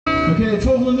Oké, het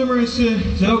volgende nummer is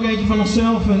er ook eentje van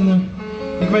onszelf. En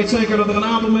ik weet zeker dat er een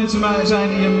aantal mensen bij zijn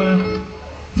die hem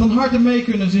van harte mee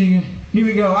kunnen zingen. Here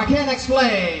we go, I can't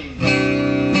explain.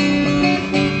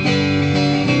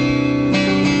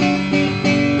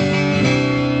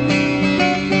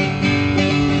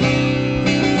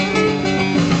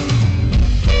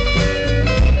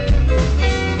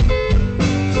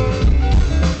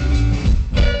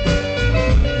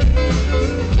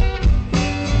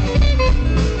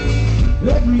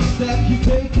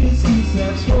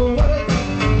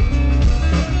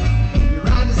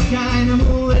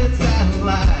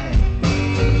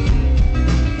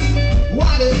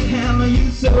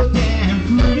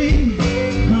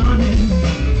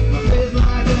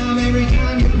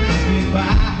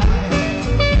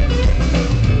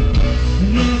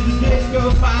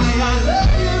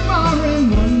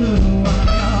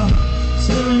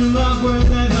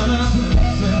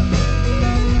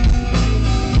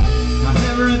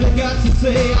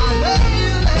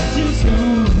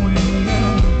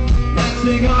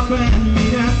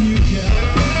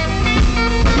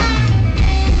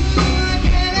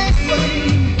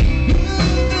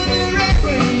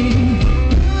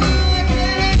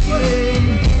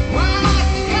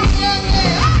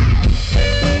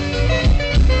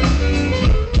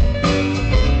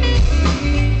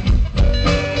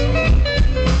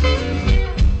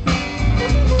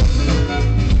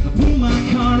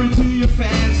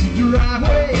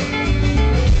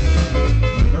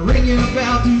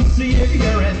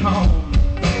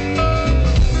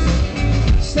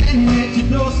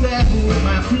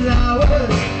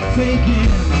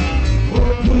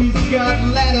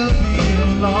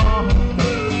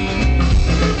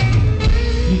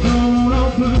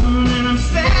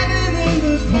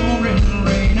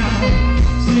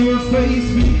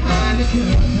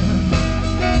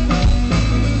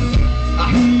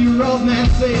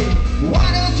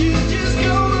 Why don't you just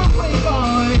go away,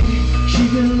 boy?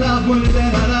 She's in love with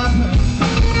that